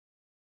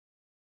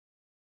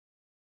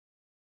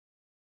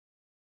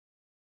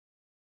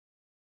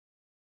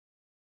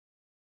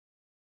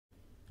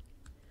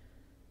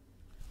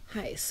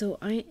Hi, so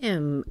I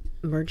am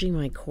merging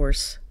my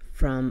course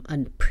from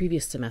a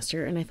previous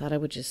semester, and I thought I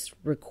would just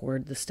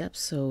record the steps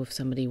so if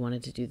somebody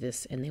wanted to do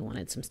this and they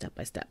wanted some step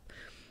by step.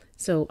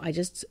 So I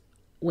just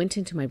went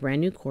into my brand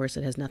new course.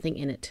 It has nothing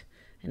in it,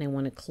 and I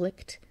want to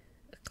click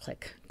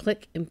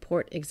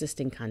import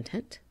existing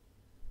content.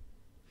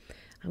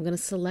 I'm going to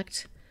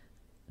select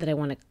that I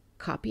want to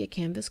copy a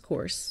Canvas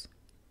course,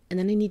 and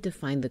then I need to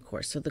find the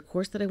course. So the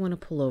course that I want to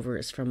pull over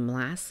is from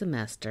last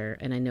semester,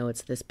 and I know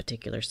it's this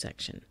particular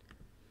section.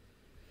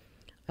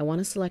 I want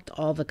to select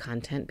all the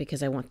content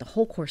because I want the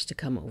whole course to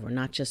come over,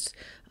 not just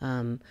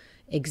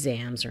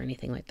exams or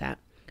anything like that.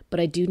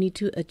 But I do need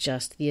to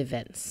adjust the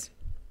events.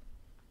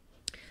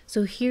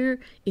 So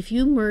here, if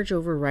you merge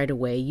over right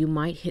away, you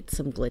might hit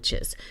some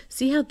glitches.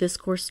 See how this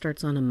course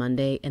starts on a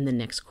Monday and the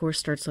next course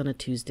starts on a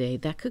Tuesday?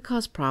 That could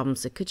cause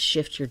problems. It could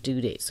shift your due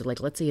date. So like,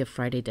 let's say you have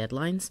Friday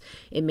deadlines,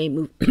 it may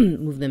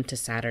move them to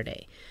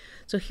Saturday.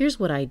 So here's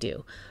what I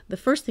do. The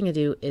first thing I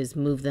do is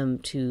move them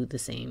to the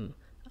same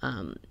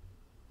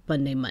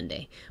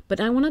Monday.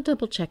 But I want to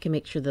double check and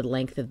make sure the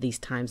length of these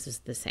times is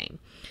the same.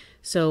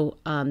 So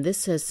this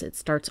says it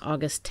starts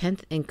August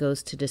 10th and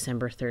goes to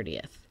December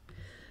 30th.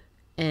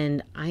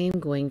 And I am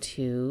going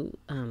to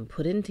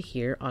put into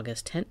here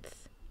August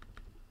 10th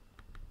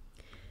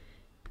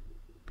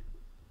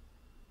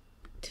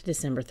to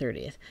December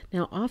 30th.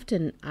 Now,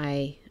 often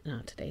I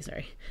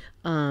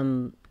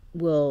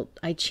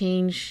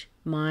change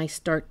my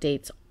start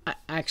dates.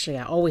 Actually,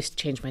 I always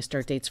change my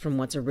start dates from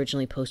what's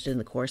originally posted in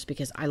the course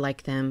because I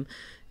like them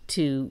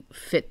to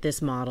fit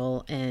this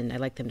model and I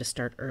like them to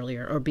start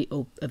earlier or be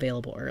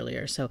available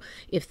earlier. So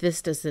if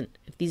these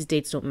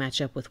dates don't match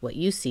up with what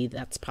you see,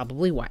 that's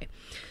probably why.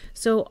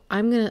 So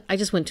I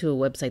just went to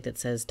a website that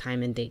says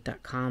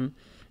timeanddate.com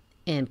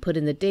and put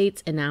in the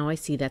dates, and now I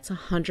see that's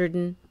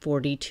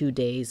 142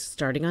 days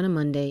starting on a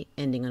Monday,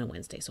 ending on a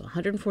Wednesday. So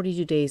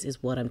 142 days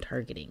is what I'm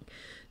targeting.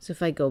 So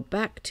if I go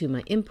back to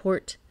my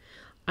import,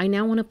 I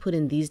now want to put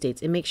in these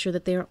dates and make sure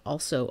that they are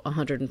also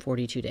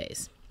 142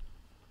 days.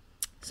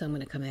 So I'm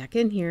going to come back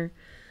in here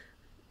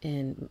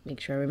and make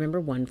sure I remember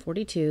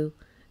 142.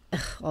 Ugh,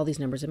 all these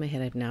numbers in my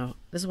head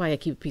this is why I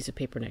keep a piece of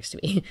paper next to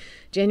me.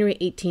 January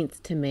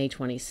 18th to May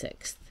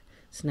 26th.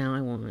 So now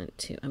I'm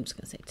just going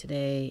to say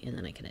today, and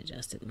then I can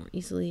adjust it more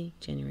easily.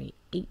 January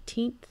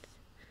 18th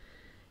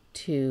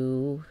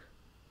to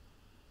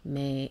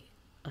May,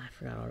 I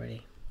forgot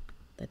already.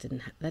 That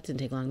didn't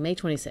take long. May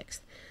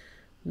 26th.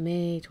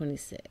 May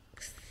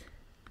 26th.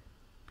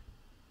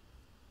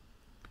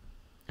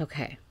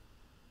 Okay.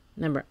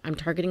 Remember, I'm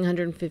targeting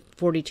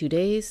 142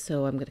 days,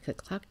 so I'm going to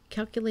click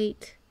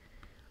calculate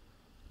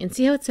and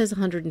see how it says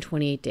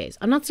 128 days.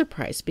 I'm not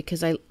surprised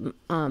because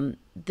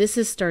this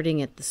is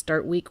starting at the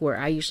start week where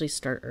I usually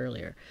start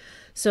earlier.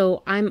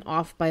 So I'm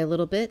off by a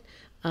little bit.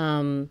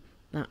 Now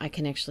I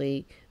can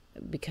actually,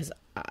 because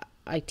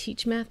I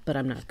teach math, but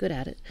I'm not good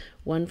at it.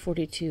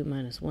 142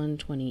 minus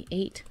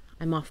 128.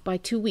 I'm off by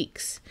 2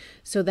 weeks.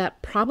 So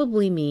that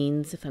probably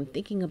means, if I'm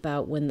thinking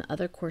about when the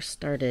other course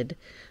started,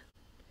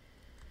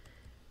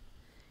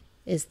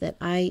 is that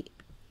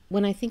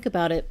when I think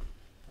about it,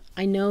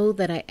 I know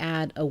that I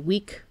add a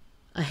week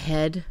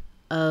ahead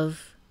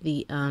of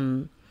the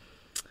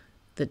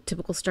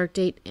typical start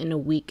date and a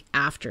week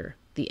after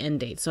the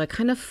end date. So I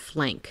kind of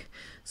flank.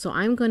 So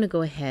I'm going to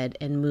go ahead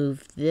and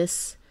move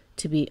this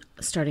to be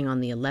starting on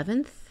the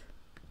 11th.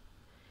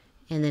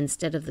 And then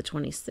instead of the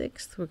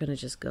 26th, we're going to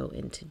just go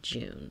into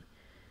June.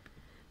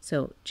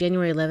 So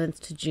January 11th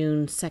to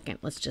June 2nd.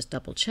 Let's just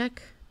double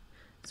check.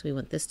 So we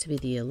want this to be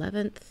the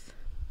 11th.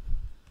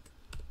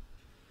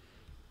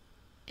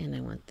 And I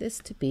want this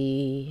to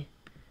be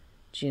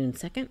June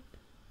 2nd.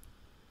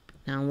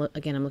 Now,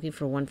 again, I'm looking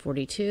for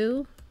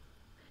 142.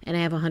 And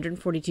I have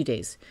 142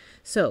 days.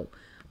 So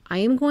I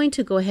am going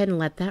to go ahead and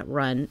let that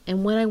run.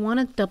 And what I want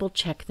to double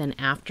check then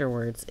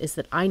afterwards is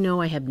that I know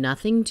I have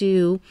nothing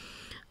due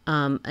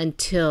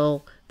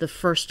until the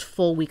first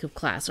full week of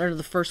class, or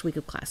the first week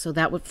of class. So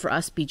that would for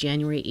us be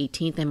January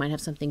 18th. I might have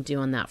something due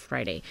on that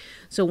Friday.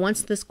 So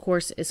once this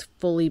course is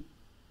fully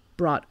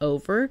brought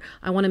over,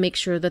 I want to make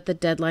sure that the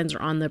deadlines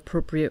are on the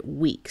appropriate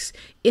weeks.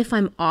 If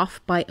I'm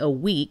off by a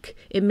week,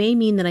 it may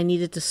mean that I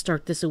needed to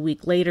start this a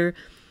week later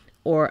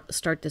or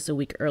start this a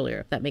week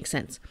earlier, if that makes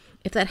sense.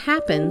 If that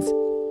happens,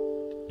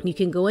 you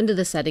can go into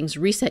the settings,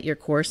 reset your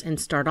course, and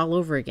start all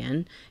over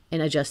again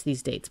and adjust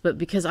these dates. But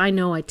because I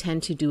know I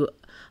tend to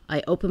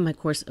I open my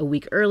course a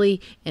week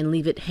early and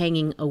leave it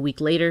hanging a week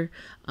later,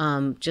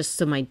 just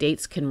so my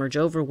dates can merge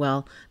over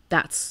well.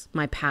 That's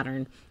my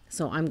pattern.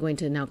 So I'm going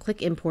to now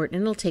click import,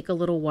 and it'll take a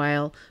little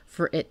while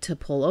for it to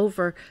pull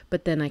over,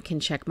 but then I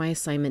can check my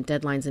assignment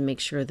deadlines and make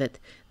sure that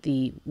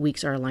the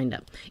weeks are lined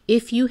up.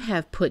 If you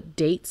have put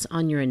dates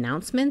on your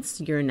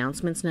announcements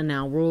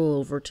now roll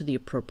over to the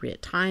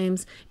appropriate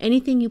times.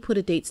 Anything you put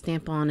a date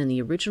stamp on in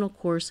the original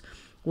course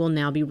will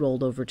now be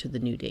rolled over to the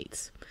new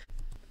dates.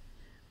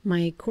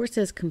 My course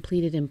has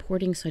completed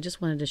importing, so I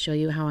just wanted to show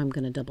you how I'm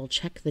going to double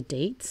check the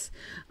dates.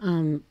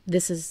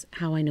 This is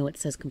how I know it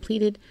says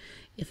completed.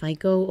 If I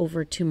go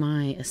over to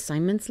my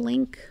assignments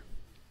link,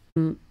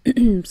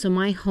 So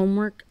my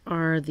homework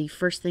are the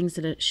first things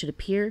that it should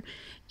appear,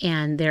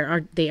 and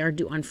they are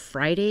due on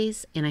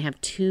Fridays, and I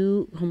have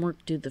 2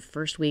 homework due the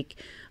first week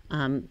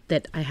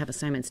that I have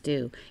assignments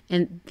due,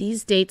 and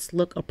these dates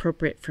look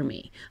appropriate for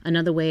me.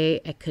 Another way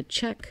I could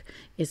check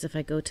is if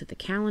I go to the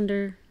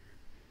calendar,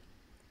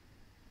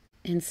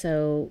 and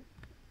so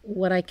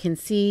what I can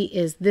see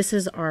is this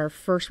is our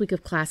first week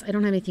of class. I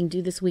don't have anything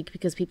due this week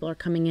because people are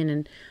coming in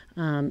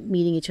and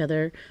meeting each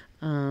other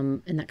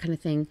and that kind of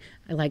thing.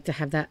 I like to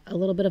have that a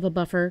little bit of a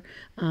buffer,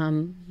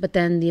 but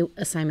then the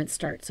assignments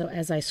start. So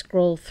as I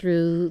scroll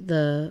through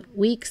the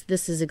weeks,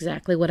 this is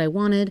exactly what I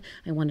wanted.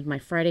 I wanted my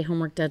Friday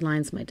homework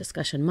deadlines, my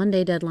discussion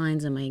Monday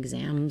deadlines, and my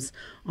exams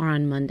are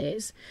on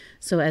Mondays.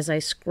 So as I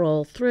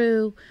scroll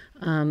through,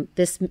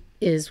 this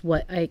is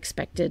what I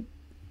expected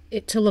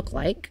it to look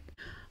like.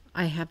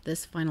 I have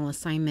this final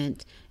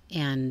assignment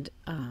and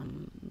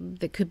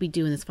that could be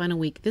due in this final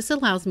week. This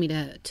allows me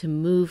to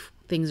move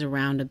things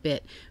around a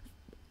bit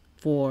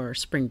for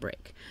spring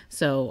break.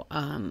 So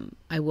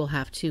I will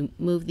have to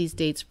move these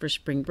dates for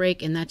spring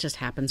break, and that just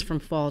happens from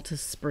fall to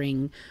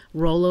spring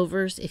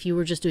rollovers. If you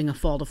were just doing a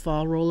fall to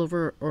fall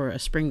rollover or a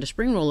spring to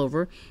spring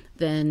rollover,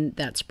 then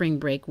that spring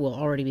break will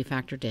already be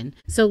factored in.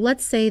 So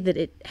let's say that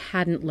it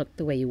hadn't looked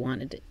the way you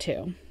wanted it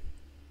to.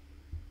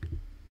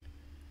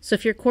 So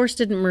if your course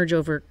didn't merge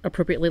over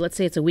appropriately, let's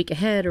say it's a week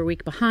ahead or a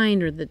week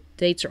behind, or the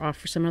dates are off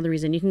for some other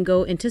reason, you can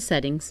go into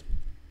settings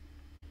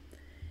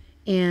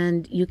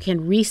and you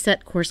can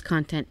reset course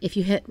content. If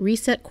you hit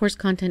reset course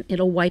content,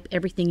 it'll wipe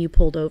everything you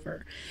pulled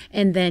over.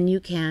 And then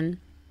you can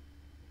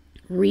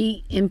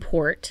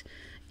re-import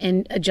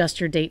and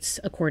adjust your dates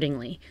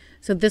accordingly.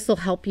 So this will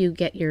help you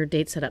get your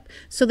date set up.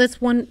 So that's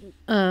one,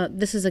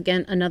 this is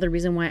again another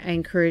reason why I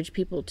encourage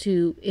people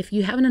to, if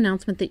you have an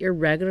announcement that you're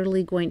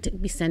regularly going to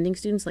be sending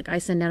students, like I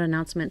send out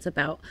announcements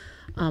about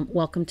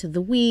welcome to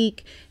the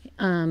week,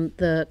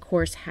 the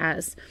course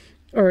has,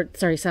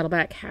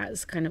 Saddleback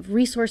has kind of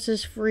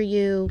resources for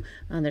you,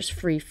 there's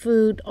free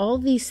food, all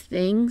these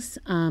things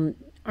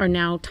are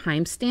now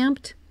time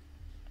stamped.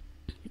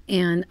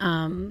 And,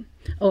 oh,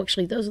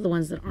 actually those are the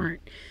ones that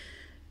aren't.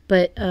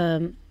 But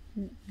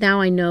now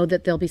I know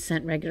that they'll be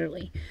sent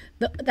regularly.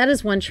 That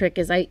is one trick,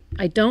 is I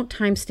don't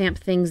timestamp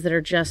things that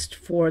are just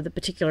for the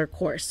particular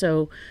course.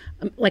 So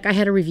like I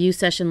had a review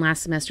session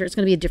last semester, it's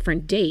going to be a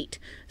different date.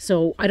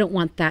 So I don't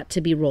want that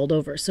to be rolled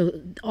over.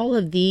 So all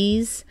of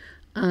these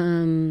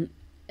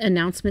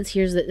announcements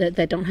here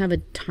that don't have a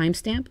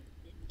timestamp,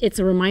 it's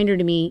a reminder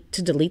to me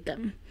to delete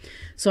them.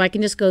 So I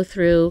can just go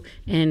through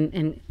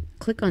and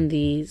click on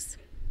these.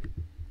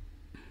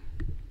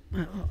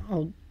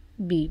 I'll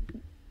be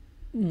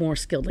more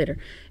skilled later,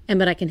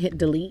 but I can hit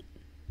delete,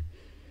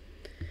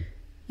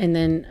 and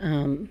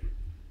then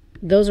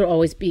those will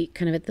always be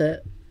kind of at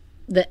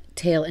the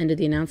tail end of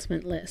the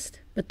announcement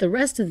list. But the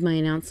rest of my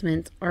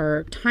announcements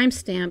are time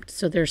stamped,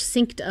 so they're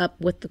synced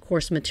up with the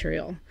course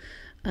material.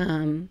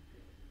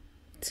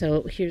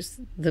 So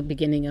here's the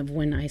beginning of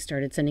when I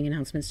started sending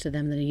announcements to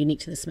them that are unique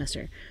to the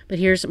semester. But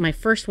here's my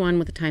first one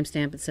with a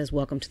timestamp. It says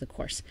welcome to the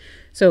course.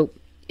 So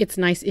it's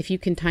nice if you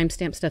can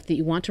timestamp stuff that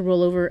you want to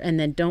roll over, and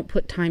then don't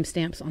put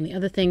timestamps on the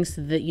other things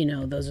so that you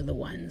know those are the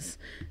ones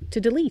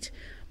to delete.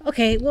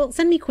 Okay, well,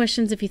 send me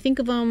questions if you think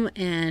of them,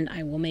 and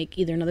I will make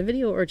either another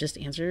video or just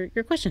answer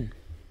your question.